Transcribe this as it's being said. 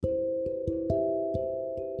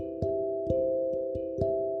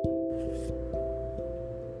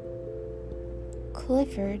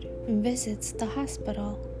Clifford Visits the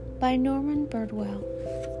Hospital by Norman Birdwell.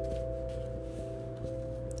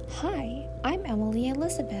 Hi, I'm Emily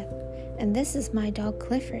Elizabeth, and this is my dog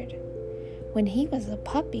Clifford. When he was a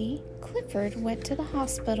puppy, Clifford went to the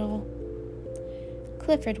hospital.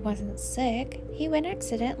 Clifford wasn't sick, he went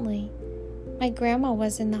accidentally. My grandma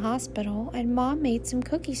was in the hospital, and Mom made some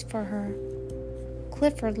cookies for her.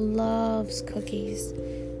 Clifford loves cookies,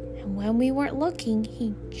 and when we weren't looking,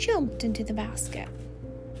 he jumped into the basket.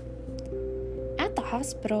 At the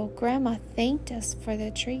hospital, Grandma thanked us for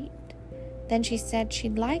the treat. Then she said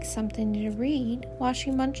she'd like something to read while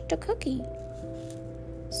she munched a cookie.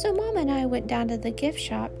 So Mom and I went down to the gift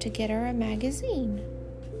shop to get her a magazine.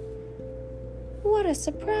 What a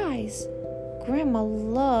surprise! Grandma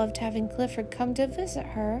loved having Clifford come to visit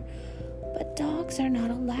her, but dogs are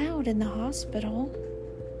not allowed in the hospital.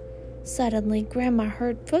 Suddenly, Grandma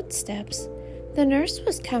heard footsteps. The nurse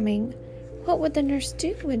was coming. What would the nurse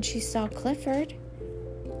do when she saw Clifford?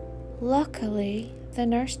 Luckily, the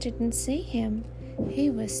nurse didn't see him.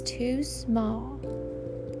 He was too small.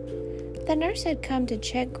 The nurse had come to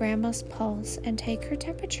check Grandma's pulse and take her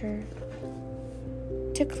temperature.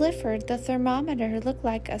 To Clifford, the thermometer looked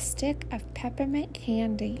like a stick of peppermint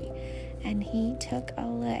candy, and he took a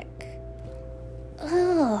lick.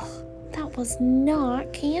 Ugh! That was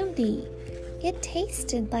not candy. It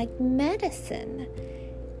tasted like medicine.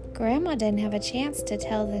 Grandma didn't have a chance to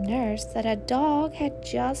tell the nurse that a dog had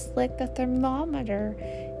just licked the thermometer.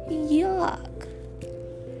 Yuck!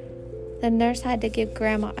 The nurse had to give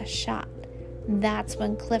Grandma a shot. That's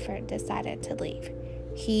when Clifford decided to leave.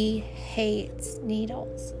 He hates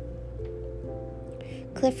needles.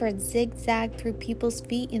 Clifford zigzagged through people's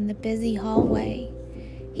feet in the busy hallway.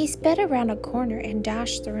 He sped around a corner and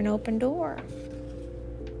dashed through an open door.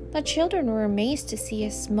 The children were amazed to see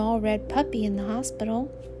a small red puppy in the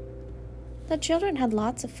hospital. The children had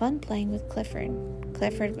lots of fun playing with Clifford.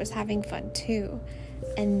 Clifford was having fun too.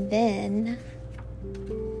 And then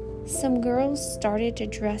some girls started to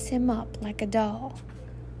dress him up like a doll.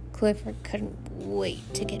 Clifford couldn't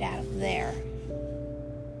wait to get out of there.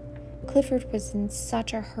 Clifford was in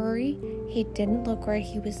such a hurry, he didn't look where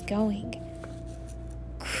he was going.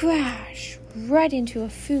 Crash! Right into a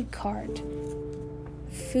food cart.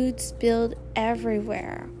 Food spilled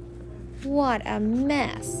everywhere. What a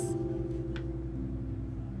mess!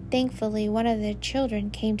 Thankfully, one of the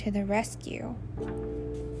children came to the rescue.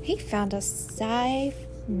 He found a safe,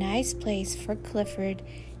 nice place for Clifford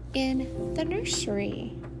in the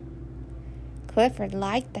nursery. Clifford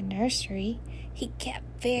liked the nursery. He kept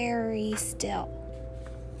very still.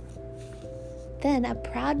 Then a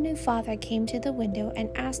proud new father came to the window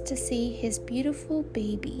and asked to see his beautiful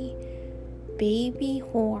baby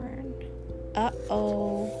Horn.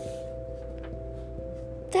 Uh-oh.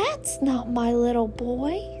 That's not my little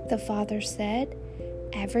boy, the father said.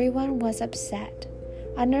 Everyone was upset.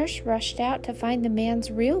 A nurse rushed out to find the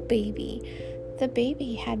man's real baby. The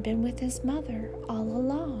baby had been with his mother all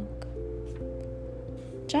along.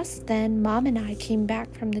 Just then, Mom and I came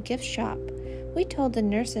back from the gift shop. We told the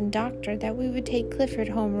nurse and doctor that we would take Clifford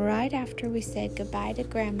home right after we said goodbye to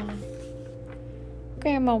Grandma.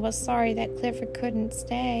 Grandma was sorry that Clifford couldn't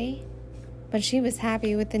stay, but she was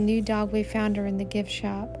happy with the new dog we found her in the gift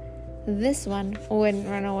shop. This one wouldn't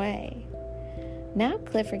run away. Now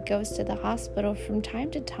Clifford goes to the hospital from time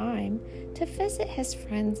to time to visit his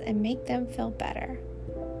friends and make them feel better.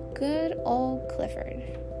 Good old Clifford.